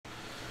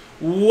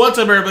What's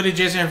up, everybody?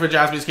 Jason here for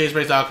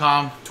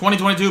JaspysCaseBreaks.com.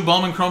 2022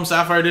 Bowman Chrome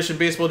Sapphire Edition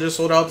Baseball just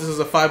sold out. This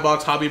is a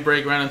 5-box hobby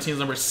break random teams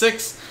number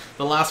 6.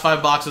 The last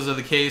 5 boxes of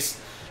the case.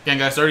 Again,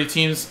 guys, 30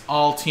 teams,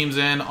 all teams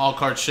in, all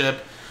cards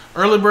ship.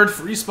 Early bird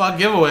free spot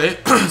giveaway,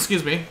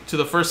 excuse me, to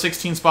the first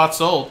 16 spots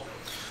sold.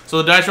 So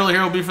the dice roller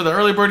here will be for the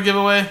early bird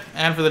giveaway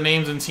and for the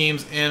names and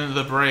teams in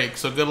the break.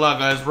 So good luck,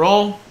 guys.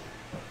 Roll.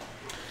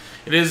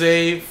 It is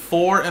a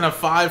 4 and a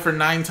 5 for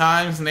 9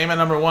 times. Name at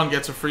number 1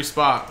 gets a free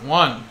spot.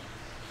 1,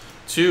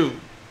 2,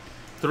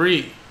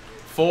 3,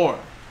 4,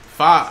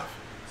 5,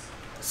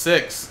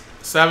 6,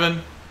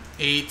 7,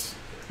 8,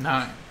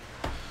 9.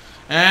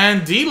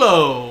 And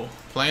D-Lo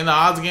playing the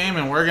odds game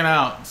and working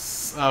out.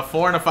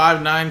 4 and a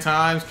 5, 9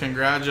 times.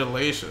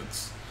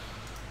 Congratulations.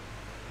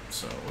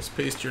 So let's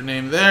paste your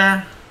name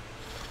there.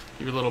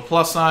 Give your little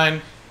plus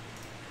sign.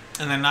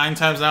 And then 9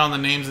 times now on the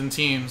names and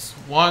teams.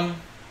 1,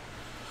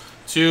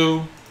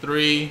 2,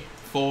 3,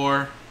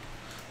 4,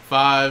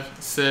 5,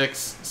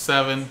 6,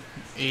 7,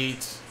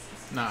 8,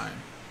 9.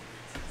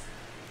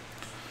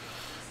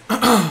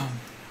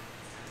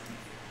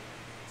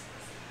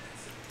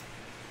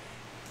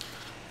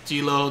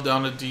 D-Lo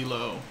down to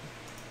D-Lo.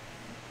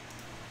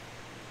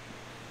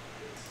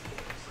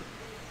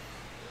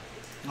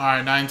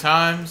 Alright, 9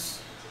 times.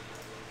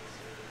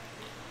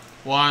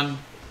 1,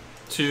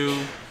 2,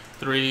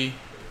 3,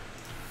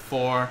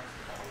 4,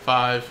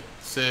 5,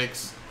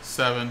 6,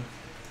 7,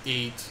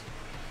 8,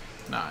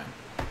 9.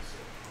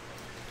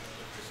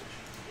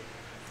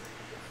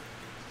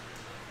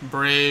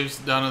 Braves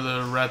down to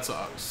the Red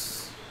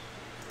Sox.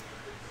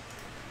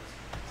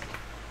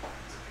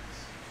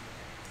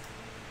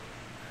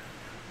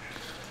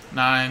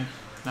 Nine.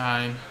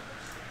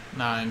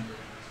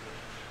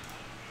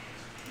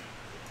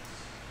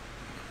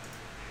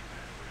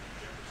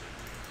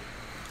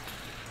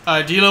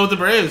 D-Lo with the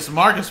Braves.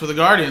 Marcus with the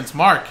Guardians.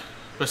 Mark.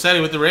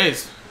 Bassetti with the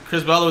Rays.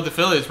 Chris Butler with the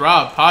Phillies.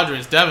 Rob.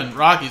 Padres. Devin.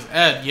 Rockies.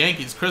 Ed.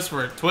 Yankees.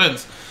 Christopher.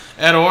 Twins.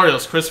 Ed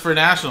Orioles. Christopher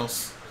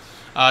Nationals.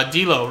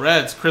 D-Lo,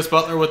 Reds. Chris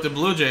Butler with the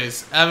Blue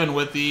Jays. Evan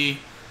with the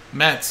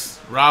Mets.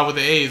 Rob with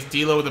the A's.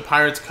 D-Lo with the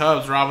Pirates,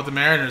 Cubs. Rob with the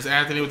Mariners.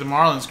 Anthony with the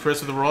Marlins.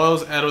 Chris with the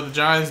Royals. Ed with the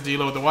Giants.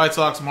 D-Lo with the White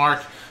Sox.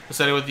 Mark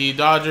Bassetti with the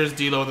Dodgers.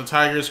 D-Lo with the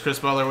Tigers. Chris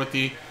Butler with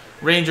the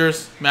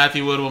Rangers.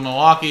 Matthew Wood with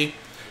Milwaukee.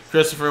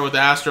 Christopher with the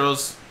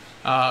Astros.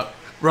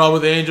 Rob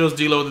with the Angels.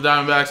 D-Lo with the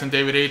Diamondbacks. And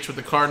David H. with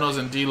the Cardinals.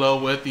 And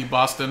D-Lo with the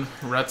Boston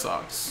Red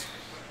Sox.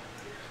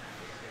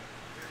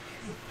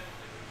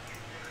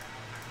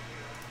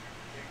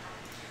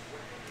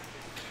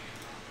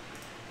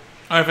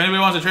 Alright, if anybody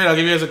wants to trade, I'll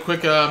give you guys a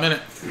quick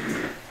minute.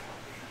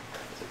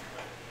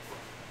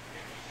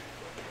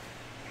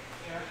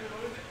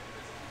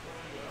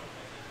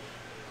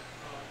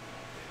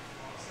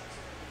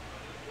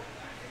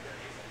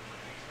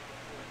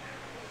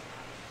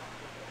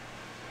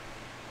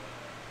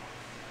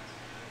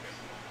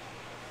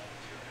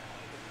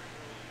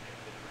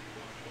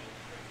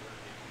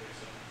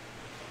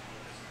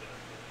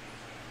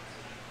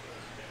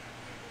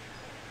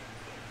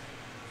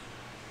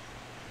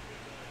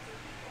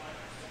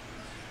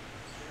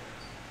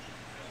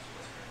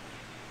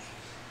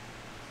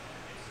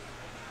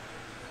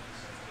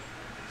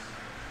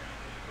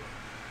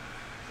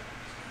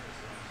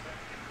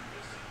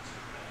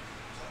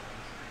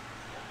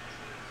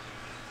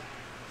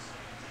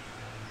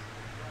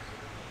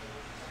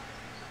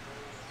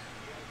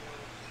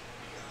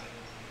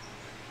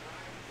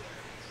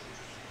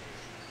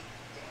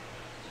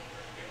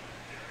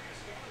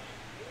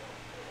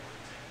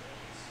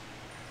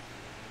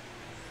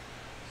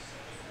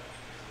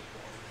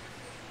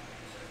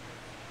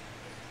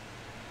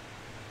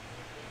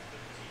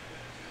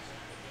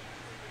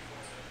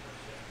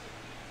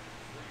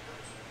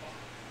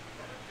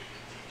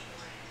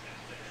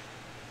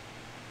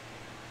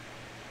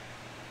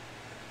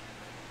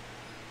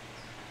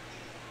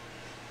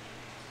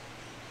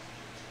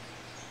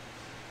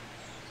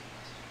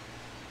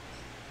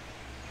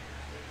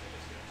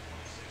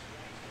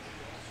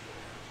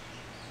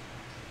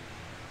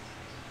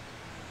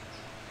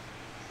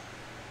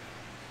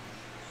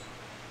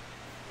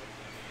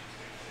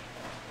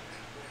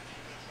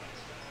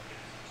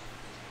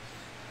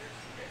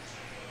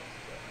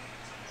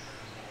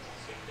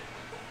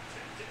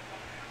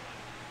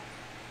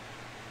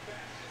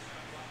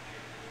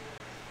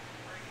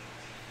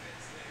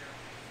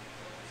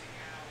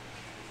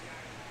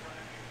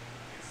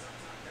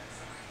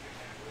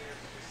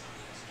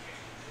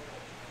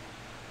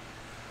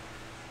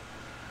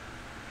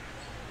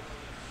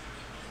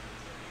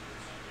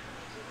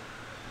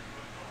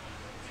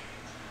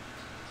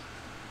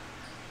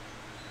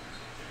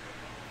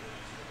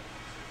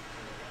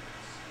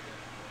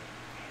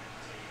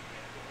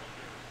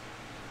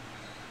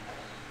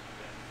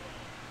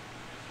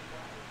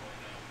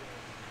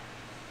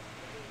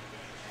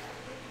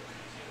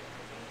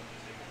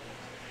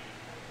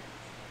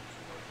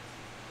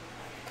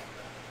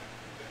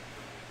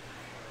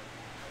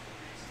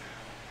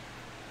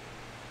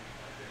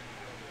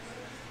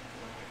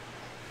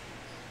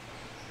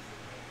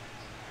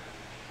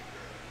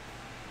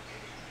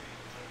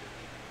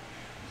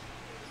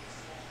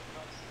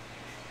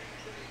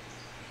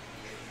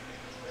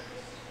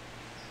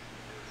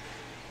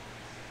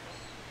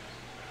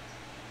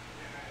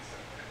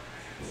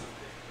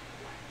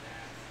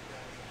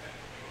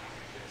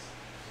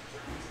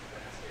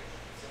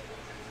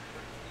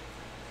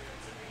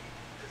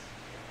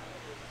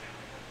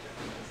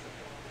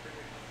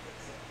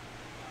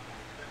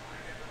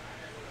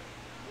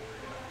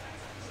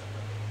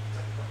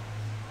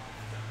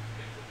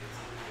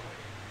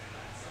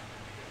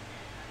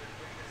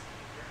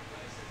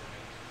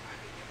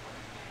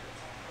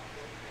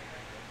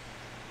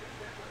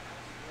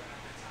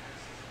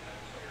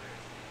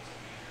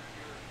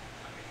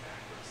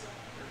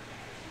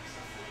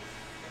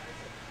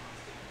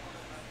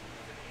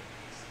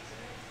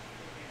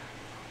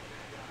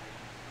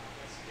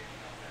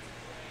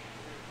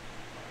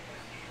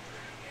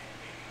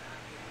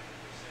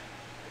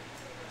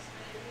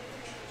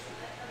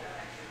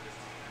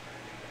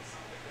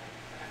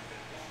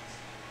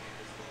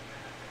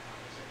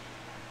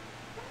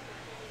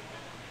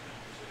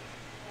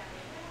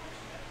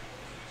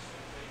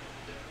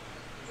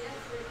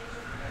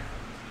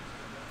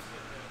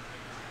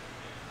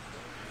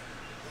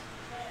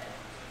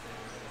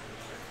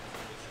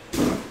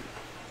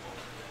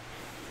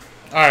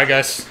 Alright,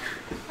 guys.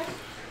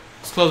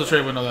 Let's close the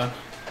trade window then.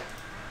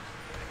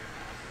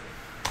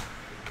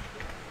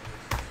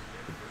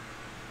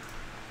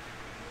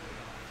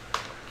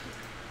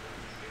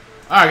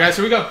 Alright, guys,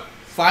 here we go.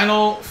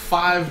 Final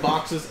 5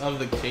 boxes of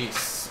the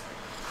case.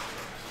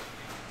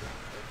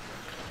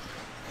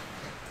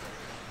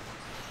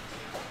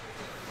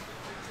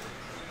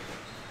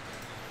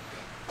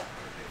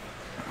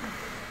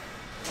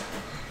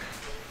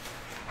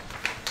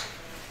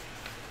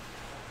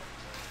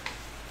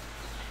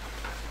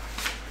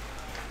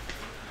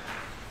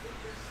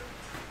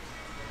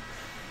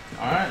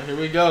 Alright, here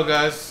we go,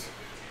 guys.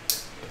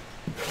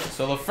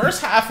 So the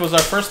first half was our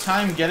first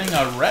time getting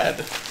a red.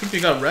 I think we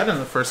got red in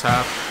the first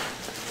half,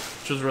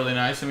 which was really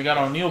nice. And we got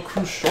our O'Neal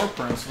Cruz short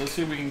print, so let's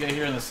see what we can get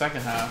here in the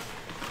second half.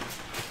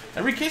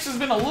 Every case has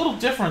been a little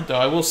different, though,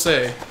 I will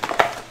say.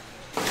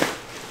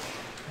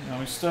 You know,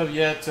 we still have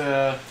yet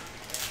to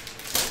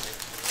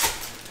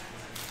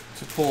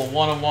pull a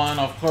 1-of-1.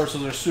 Of course,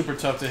 those are super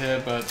tough to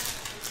hit, but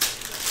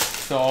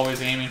still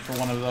always aiming for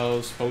one of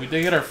those. But we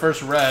did get our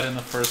first red in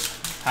the first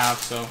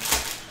half, so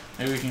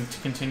maybe we can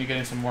continue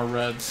getting some more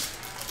reds.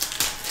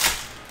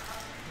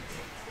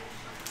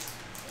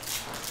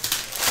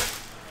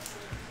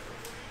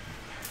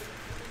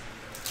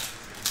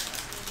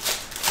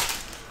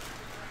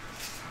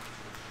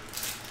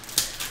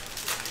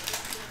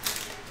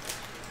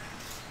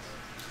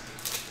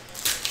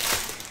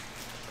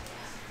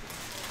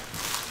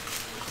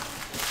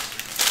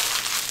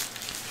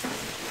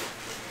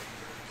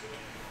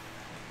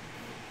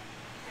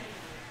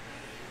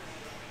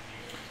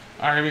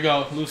 Alright, here we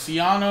go.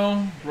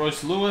 Luciano,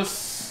 Royce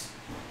Lewis,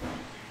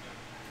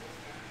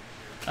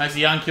 nice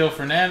Yanquiel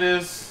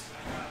Fernandez,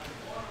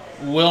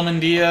 Wilman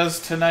Diaz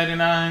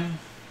 /99.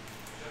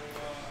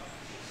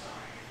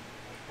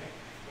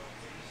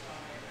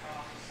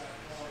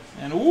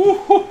 And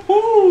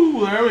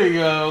woo-hoo-hoo, there we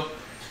go.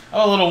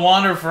 Oh, a little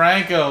Wander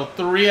Franco,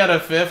 3 out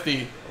of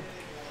 50.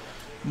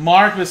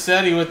 Mark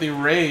Vassetti with the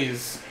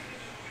Rays.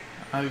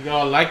 There you go,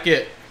 I like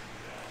it.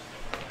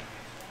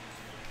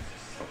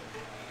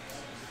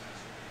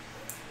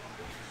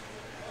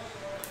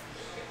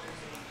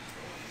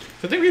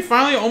 So I think we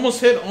finally almost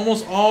hit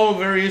almost all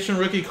variation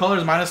rookie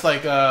colors, minus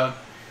like, or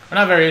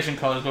not variation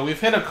colors, but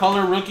we've hit a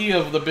color rookie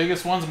of the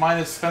biggest ones,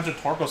 minus Spencer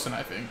Torkelson,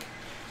 I think.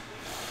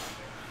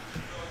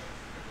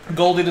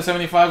 Goldie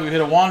 /75, we've hit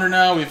a Wander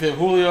now, we've hit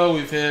Julio,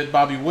 we've hit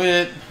Bobby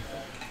Witt,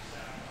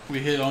 we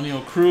hit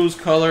O'Neal Cruz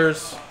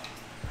colors.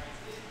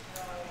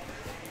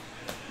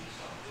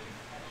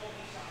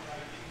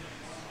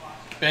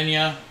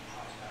 Pena,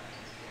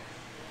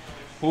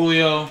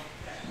 Julio,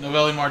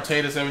 Noelvi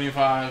Marte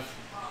 /75.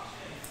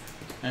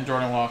 And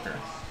Jordan Walker.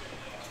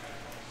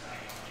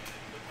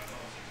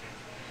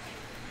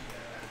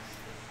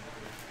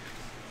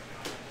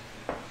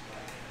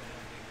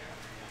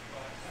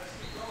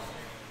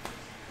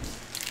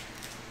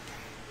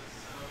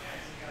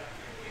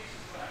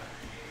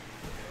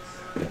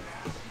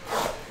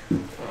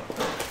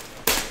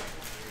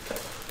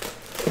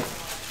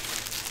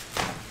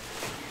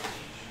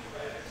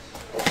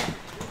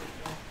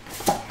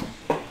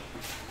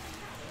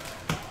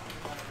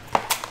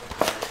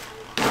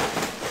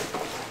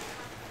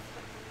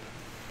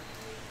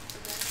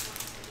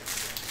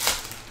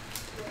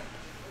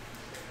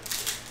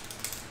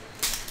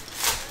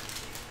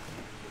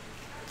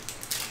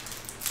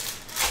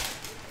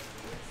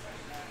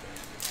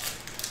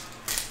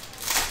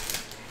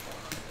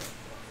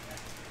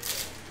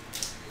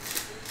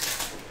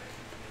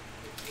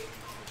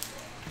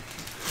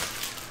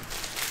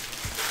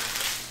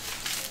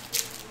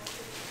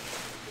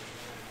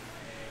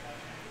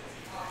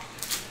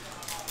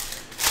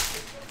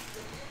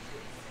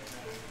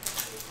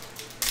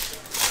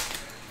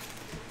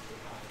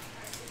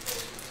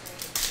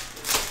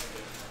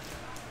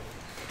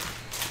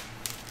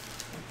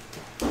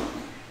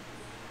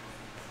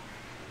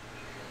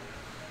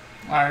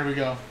 Alright, here we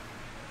go.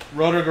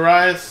 Roder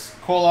Garias,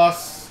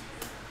 Colas,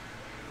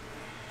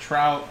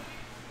 Trout,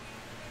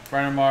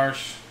 Brennan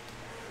Marsh,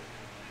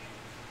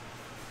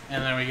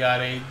 and then we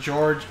got a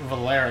George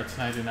Valera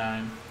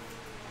 /99.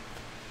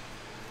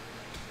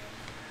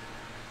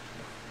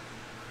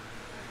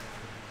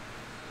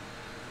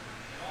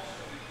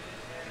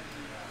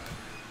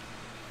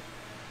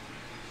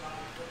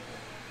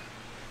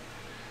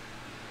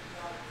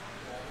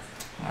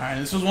 Alright,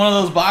 this was one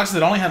of those boxes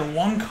that only had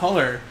one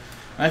color.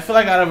 And I feel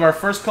like out of our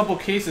first couple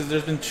cases,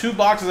 there's been 2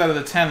 boxes out of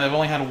the 10 that have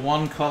only had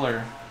one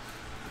color.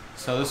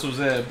 So this was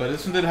it. But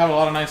this one did have a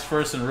lot of nice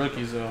firsts and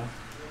rookies, though.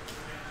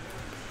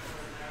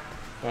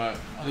 But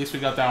at least we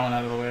got that one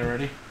out of the way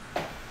already.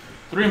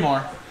 3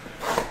 more.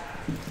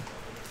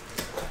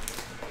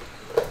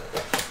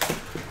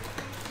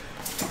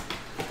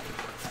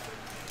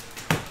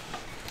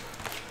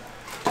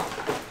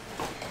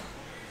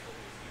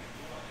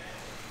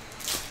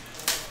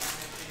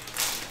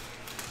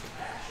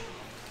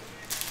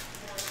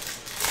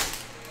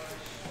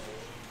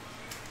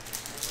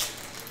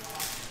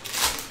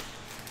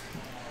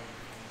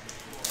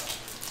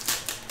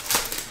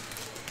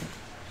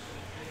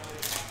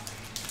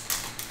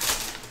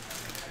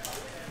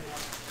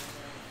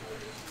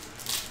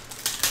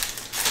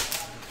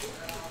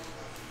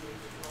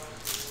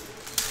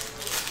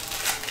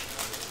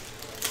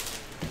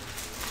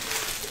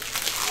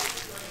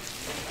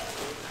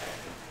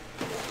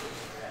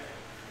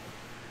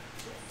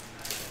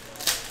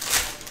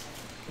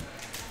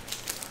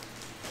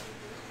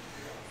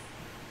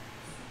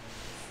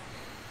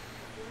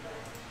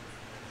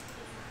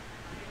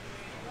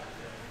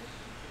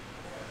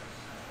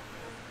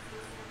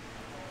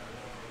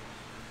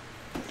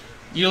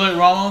 Eulate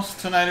Ramos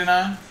to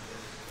 99.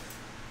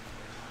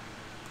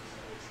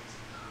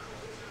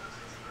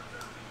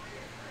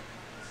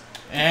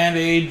 And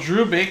a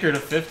Drew Baker to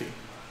 50.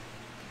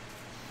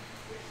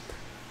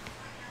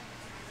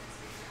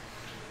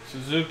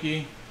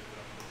 Suzuki,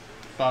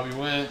 Bobby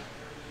Witt.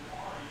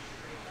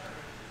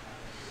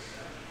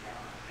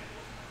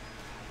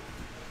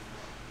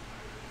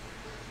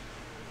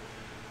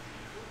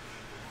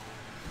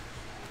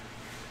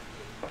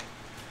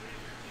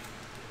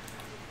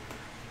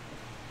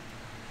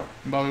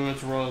 Bobby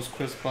Witt's Royals,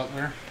 Chris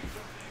Butler.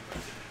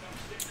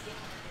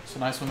 It's a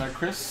nice one there,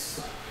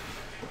 Chris.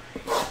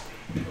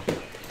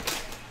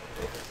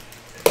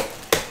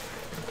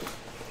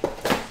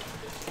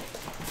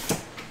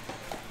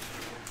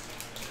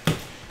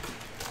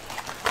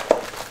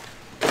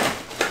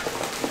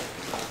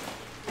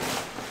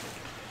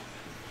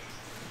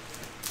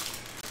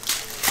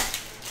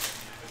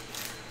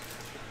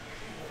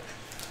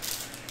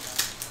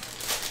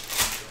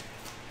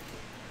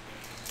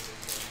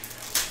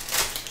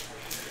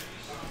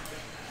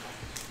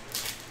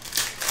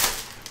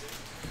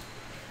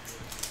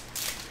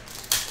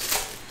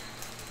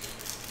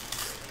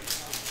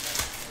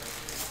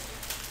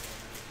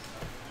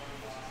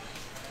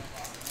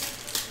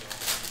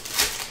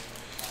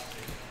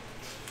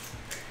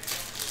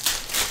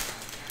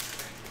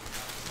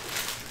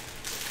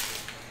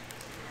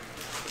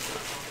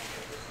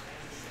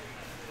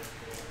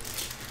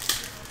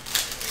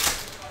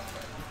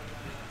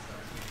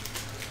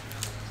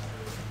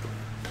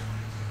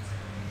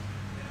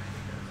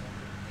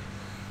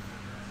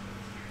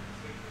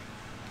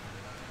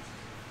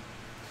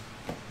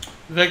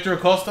 Victor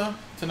Acosta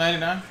to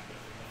 99.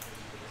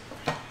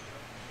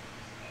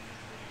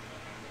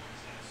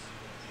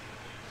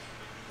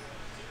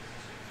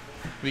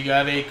 We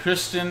got a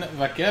Christian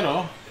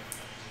Vaquero.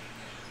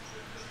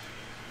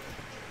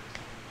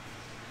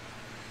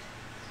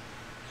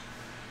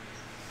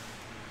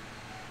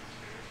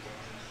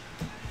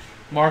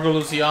 Marco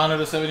Luciano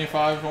to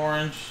 75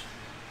 orange.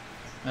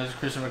 That's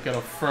Christian Vaquero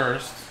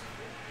first.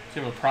 So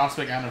you have a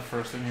prospect and a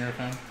first in here of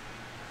him.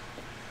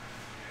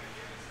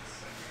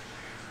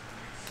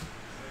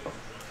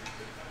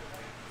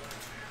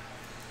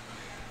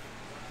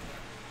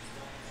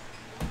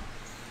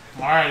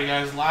 Alrighty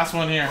guys, last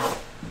one here.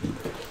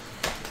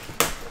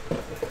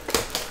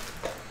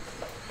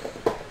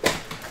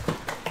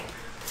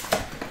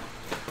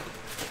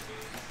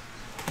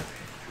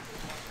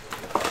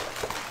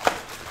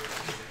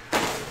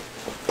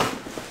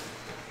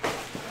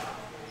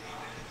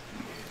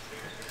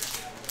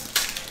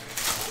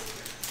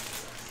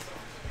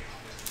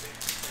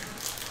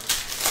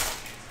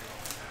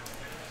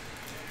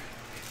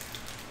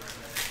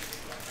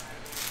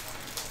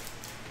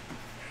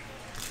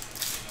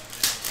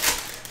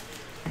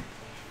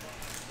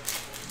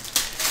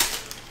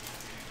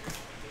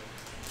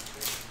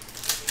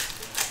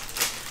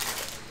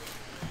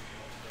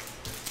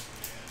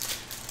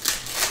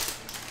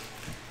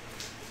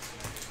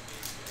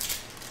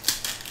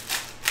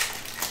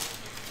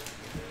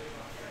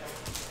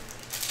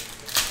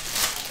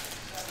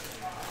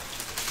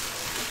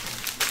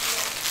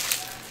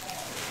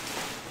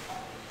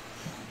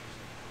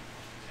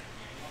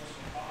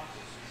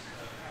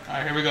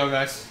 Alright, here we go,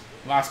 guys.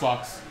 Last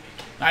box.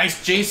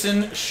 Nice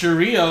Jason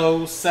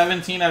Chourio,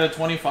 17 out of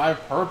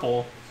 25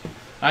 purple.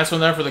 Nice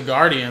one there for the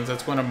Guardians.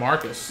 That's going to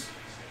Marcus.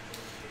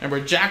 Remember,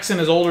 Jackson,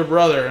 his older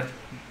brother,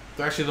 is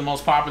actually the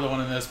most popular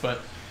one in this,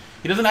 but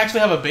he doesn't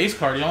actually have a base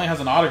card. He only has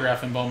an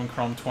autograph in Bowman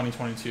Chrome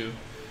 2022.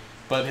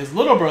 But his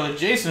little brother,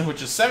 Jason,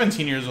 which is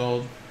 17 years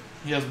old,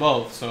 he has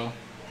both, so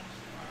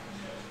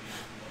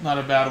not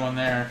a bad one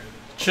there.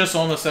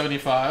 Chisholm to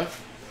 75.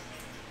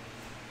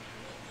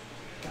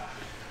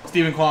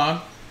 Stephen Kwan,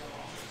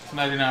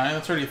 99.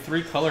 That's already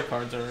 3 color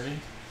cards already.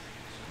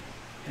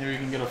 Maybe we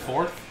can get a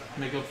 4th.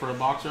 Make up for a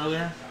box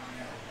earlier.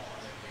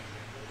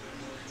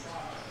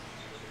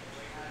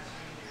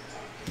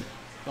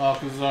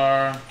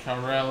 Alcazar,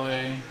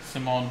 Carrelli,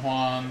 Simon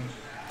Juan.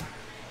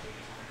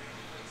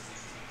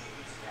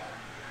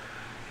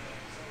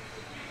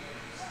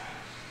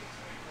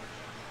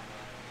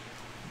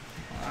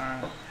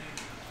 Alright.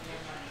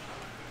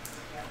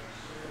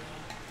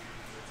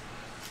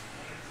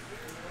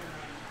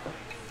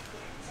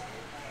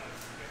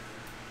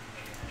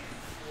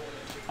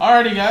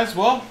 Alrighty guys,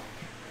 well,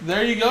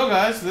 there you go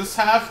guys. This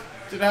half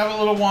did have a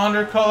little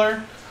wander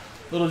color.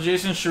 Little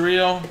Jason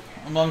Chourio,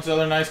 amongst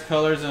other nice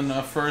colors and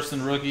first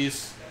and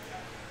rookies.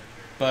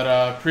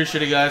 But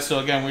appreciate it guys. So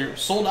again, we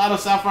sold out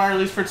of Sapphire at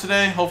least for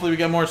today. Hopefully we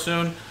get more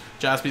soon.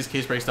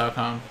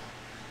 JaspysCaseBreaks.com.